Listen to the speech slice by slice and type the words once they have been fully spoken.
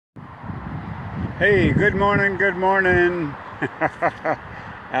Hey, good morning, good morning.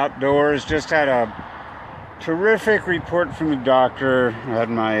 Outdoors, just had a terrific report from the doctor. I had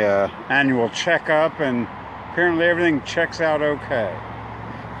my annual checkup, and apparently everything checks out okay.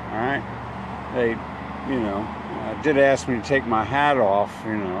 All right. They, did ask me to take my hat off,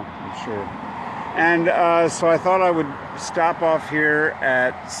 I'm sure. And so I thought I would stop off here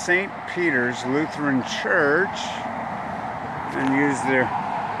at St. Peter's Lutheran Church and use their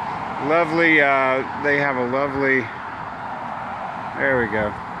lovely, they have a lovely, there we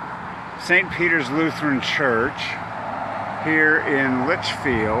go, St. Peter's Lutheran Church here in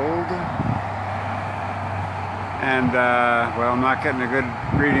Litchfield. And, well, I'm not getting a good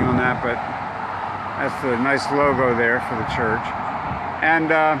reading on that, but that's the nice logo there for the church.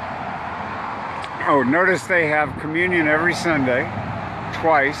 And, oh, notice they have communion every Sunday,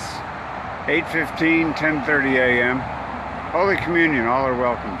 twice, 8:15, 10:30 a.m. Holy Communion, all are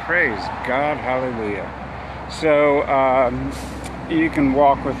welcome. Praise God, hallelujah. So, you can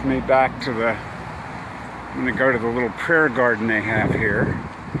walk with me back to I'm going to go to the little prayer garden they have here.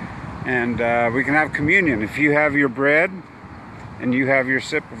 And we can have communion. If you have your bread and you have your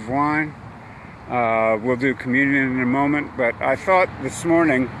sip of wine, we'll do communion in a moment. But I thought this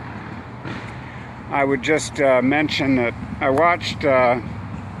morning I would just mention that I watched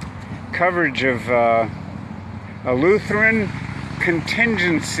coverage of a Lutheran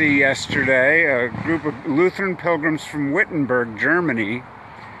contingency yesterday. A group of Lutheran pilgrims from Wittenberg, Germany,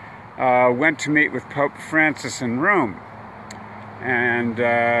 went to meet with Pope Francis in Rome. And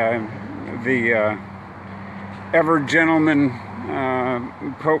the ever-gentleman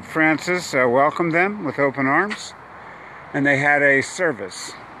Pope Francis welcomed them with open arms. And they had a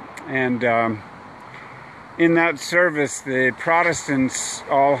service. And in that service, the Protestants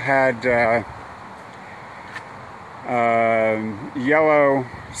all had yellow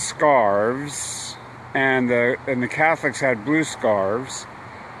scarves, and the Catholics had blue scarves.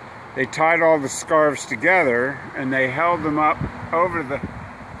 They tied all the scarves together and they held them up over the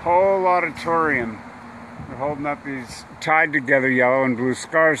whole auditorium. They're holding up these tied together yellow and blue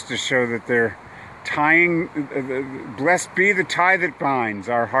scarves to show that they're tying, blessed be the tie that binds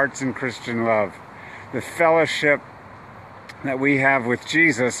our hearts in Christian love. The fellowship that we have with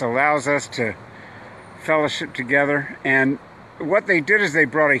Jesus allows us to fellowship together. And what they did is they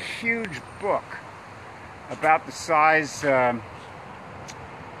brought a huge book about the size, the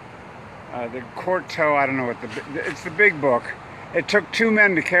quarto, I don't know what it's the big book. It took two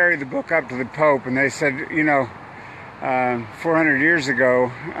men to carry the book up to the Pope, and they said, 400 years ago,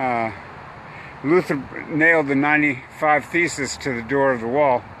 Luther nailed the 95 Theses to the door of the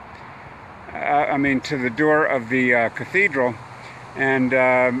wall, to the door of the cathedral, and,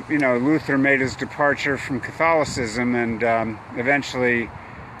 Luther made his departure from Catholicism, and eventually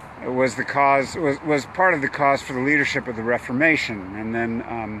was part of the cause for the leadership of the Reformation. And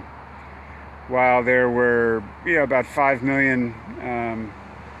then, while there were, about 5 million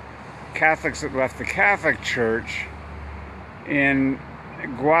Catholics that left the Catholic Church, in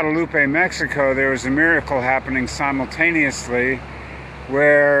Guadalupe, Mexico, there was a miracle happening simultaneously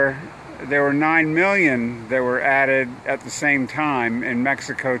where there were 9 million that were added at the same time in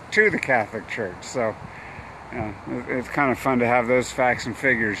Mexico to the Catholic Church. So, it's kind of fun to have those facts and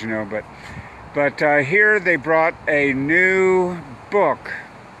figures, But here they brought a new book,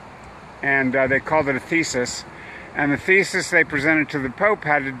 and they called it a thesis. And the thesis they presented to the Pope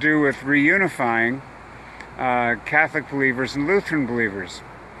had to do with reunifying Catholic believers and Lutheran believers.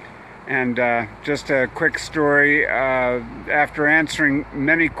 And just a quick story, after answering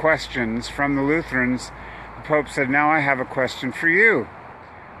many questions from the Lutherans, the Pope said, "Now I have a question for you.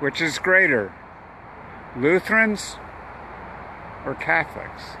 Which is greater, Lutherans or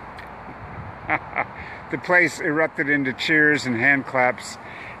Catholics?" The place erupted into cheers and hand claps.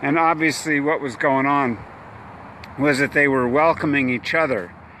 And obviously what was going on was that they were welcoming each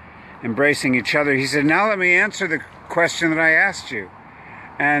other, embracing each other. He said, "Now let me answer the question that I asked you."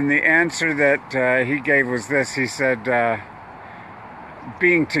 And the answer that he gave was this. He said,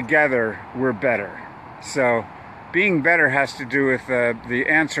 being together, we're better. So being better has to do with the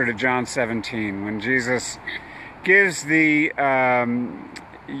answer to John 17, when Jesus gives the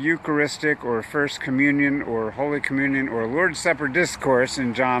Eucharistic or First Communion or Holy Communion or Lord's Supper discourse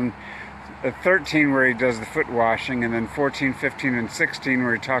in John 13, where he does the foot washing, and then 14, 15, and 16,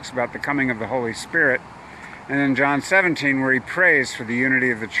 where he talks about the coming of the Holy Spirit. And then John 17, where he prays for the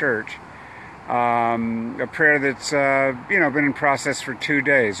unity of the church. A prayer that's, been in process for 2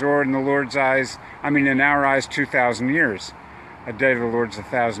 days, or in the Lord's eyes, in our eyes, 2,000 years. A day of the Lord's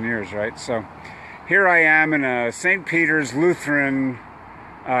 1,000 years, right? So here I am in a St. Peter's Lutheran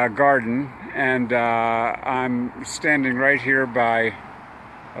garden, And I'm standing right here by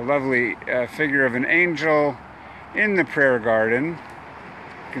a lovely figure of an angel in the prayer garden.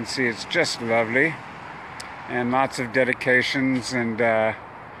 You can see it's just lovely, and lots of dedications, and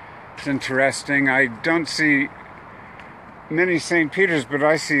it's interesting. I don't see many St. Peter's, but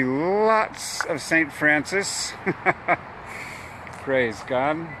I see lots of St. Francis. Praise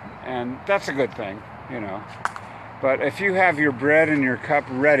God. And that's a good thing, you know. But if you have your bread and your cup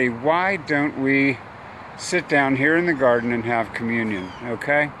ready, why don't we sit down here in the garden and have communion,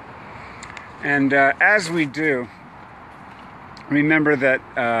 okay? And as we do, remember that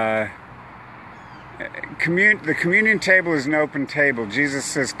the communion table is an open table. Jesus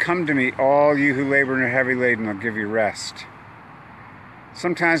says, "Come to me, all you who labor and are heavy laden, I'll give you rest."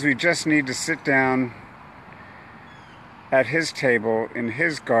 Sometimes we just need to sit down at his table in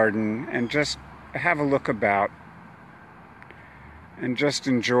his garden and just have a look about and just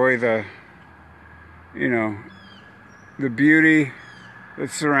enjoy the, you know, the beauty that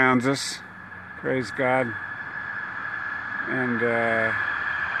surrounds us. Praise God. And the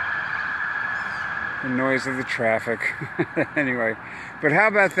noise of the traffic. Anyway, but how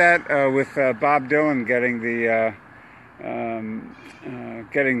about that with Bob Dylan getting the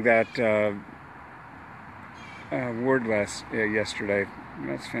getting that award yesterday?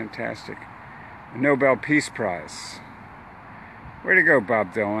 That's fantastic. The Nobel Peace Prize. Way to go,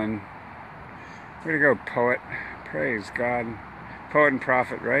 Bob Dylan. Way to go, poet. Praise God. Poet and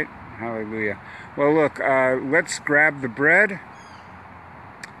prophet, right? Hallelujah. Well, look, let's grab the bread.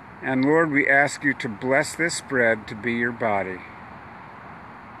 And Lord, we ask you to bless this bread to be your body.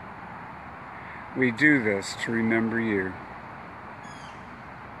 We do this to remember you.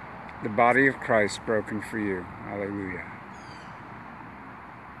 The body of Christ broken for you. Hallelujah.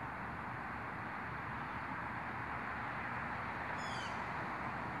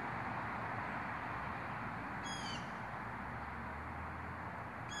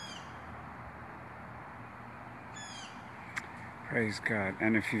 Praise God.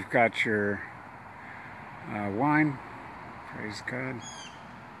 And if you've got your wine, praise God.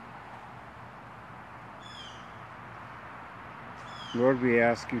 Lord, we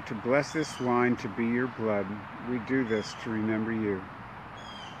ask you to bless this wine to be your blood. We do this to remember you.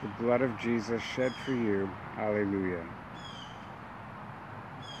 The blood of Jesus shed for you. Hallelujah.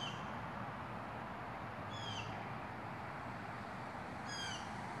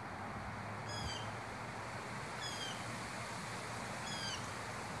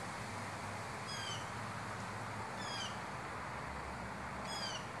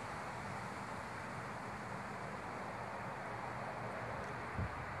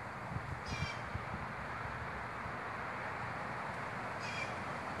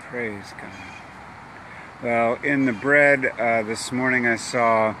 Praise God. Well, in the bread this morning I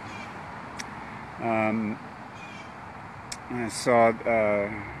saw a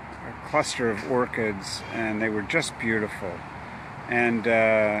cluster of orchids, and they were just beautiful. And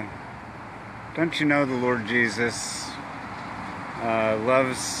don't you know the Lord Jesus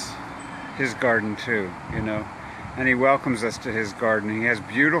loves his garden too, you know? And he welcomes us to his garden. He has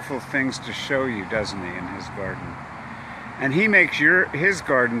beautiful things to show you, doesn't he, in his garden? And he makes his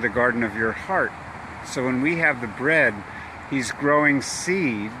garden the garden of your heart. So when we have the bread, he's growing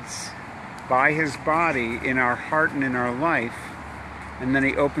seeds by his body in our heart and in our life. And then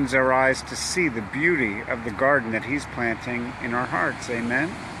he opens our eyes to see the beauty of the garden that he's planting in our hearts.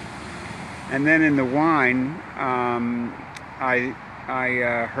 Amen? And then in the wine, I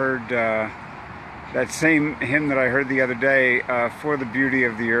heard that same hymn that I heard the other day, for the beauty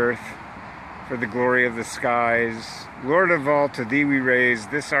of the earth, for the glory of the skies. Lord of all, to thee we raise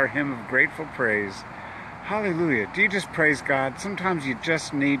this our hymn of grateful praise. Hallelujah. Do you just praise God? Sometimes you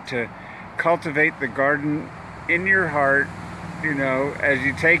just need to cultivate the garden in your heart, you know, as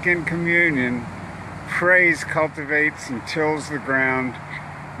you take in communion. Praise cultivates and tills the ground,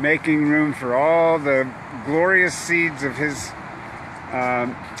 making room for all the glorious seeds of his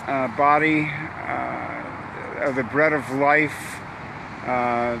body, of the bread of life,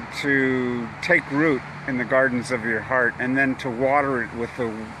 to take root in the gardens of your heart, and then to water it with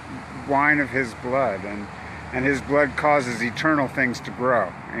the wine of his blood. And his blood causes eternal things to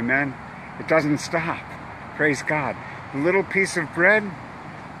grow. Amen? It doesn't stop. Praise God. The little piece of bread,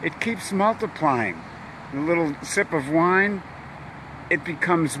 it keeps multiplying. The little sip of wine, it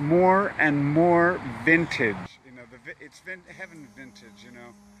becomes more and more vintage. You know, it's heaven vintage, you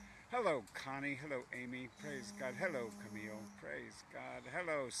know. Hello, Connie. Hello, Amy. Praise God. Hello, Camille. Praise God.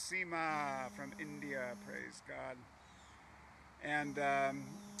 Hello, Seema from India. Praise God. And,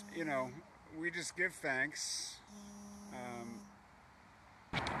 you know, we just give thanks.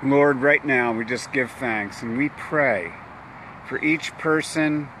 Lord, right now we just give thanks and we pray for each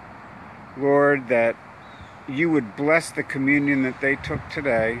person, Lord, that you would bless the communion that they took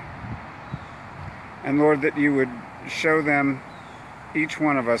today. And Lord, that you would show them, each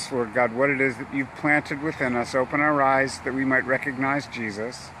one of us, Lord God, what it is that you've planted within us. Open our eyes that we might recognize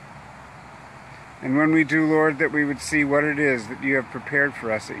Jesus. And when we do, Lord, that we would see what it is that you have prepared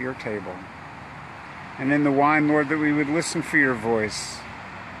for us at your table. And in the wine, Lord, that we would listen for your voice.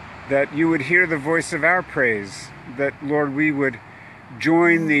 That you would hear the voice of our praise. That, Lord, we would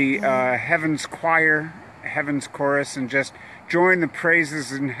join the heaven's choir, heaven's chorus, and just join the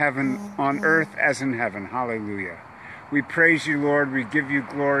praises in heaven, on earth as in heaven. Hallelujah. We praise you, Lord. We give you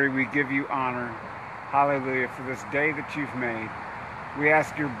glory. We give you honor. Hallelujah, for this day that you've made. We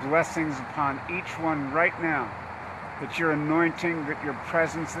ask your blessings upon each one right now, that your anointing, that your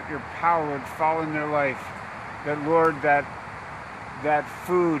presence, that your power would fall in their life. That, Lord, that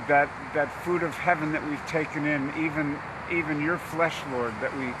food, that food of heaven that we've taken in, even your flesh, Lord,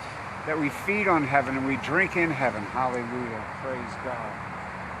 that we feed on heaven and we drink in heaven. Hallelujah. Praise God.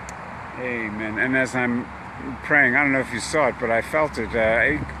 Amen. And as I'm praying, I don't know if you saw it, but I felt it.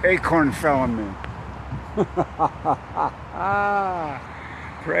 Acorn fell on me.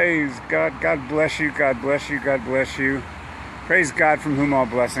 Praise God. God bless you. God bless you. God bless you. Praise God, from whom all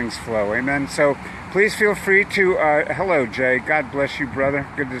blessings flow. Amen. So please feel free to, hello, Jay. God bless you, brother.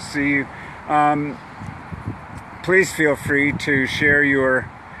 Good to see you. Please feel free to share your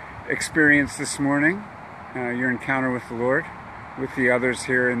experience this morning, your encounter with the Lord, with the others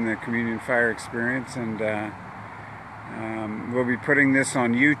here in the CommunionFire experience. And we'll be putting this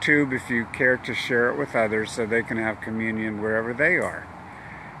on YouTube if you care to share it with others so they can have communion wherever they are.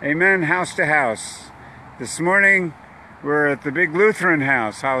 Amen. House to house. This morning, we're at the big Lutheran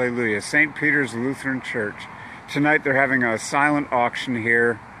house. Hallelujah. St. Peter's Lutheran Church. Tonight they're having a silent auction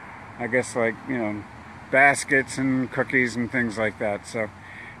here. I guess, like, you know, baskets and cookies and things like that. So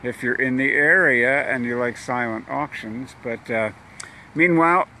if you're in the area and you like silent auctions. But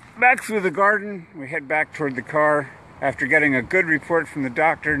meanwhile, back through the garden, we head back toward the car. After getting a good report from the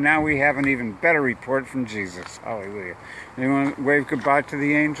doctor, now we have an even better report from Jesus. Hallelujah. Anyone wave goodbye to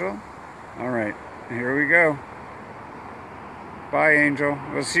the angel? All right, here we go. Bye, angel.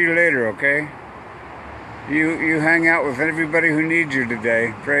 We'll see you later, okay? You hang out with everybody who needs you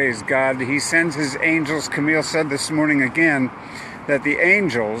today. Praise God. He sends his angels. Camille said this morning again that the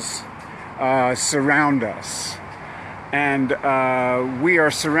angels surround us. And we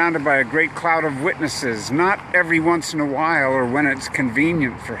are surrounded by a great cloud of witnesses, not every once in a while or when it's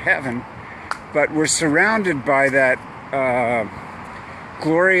convenient for heaven, but we're surrounded by that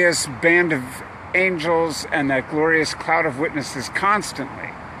glorious band of angels and that glorious cloud of witnesses constantly.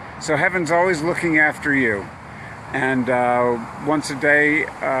 So heaven's always looking after you. And once a day,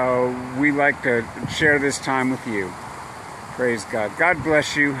 we like to share this time with you. Praise God. God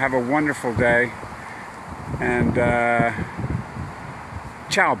bless you. Have a wonderful day. And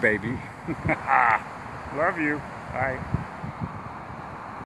ciao, baby. Love you. Bye.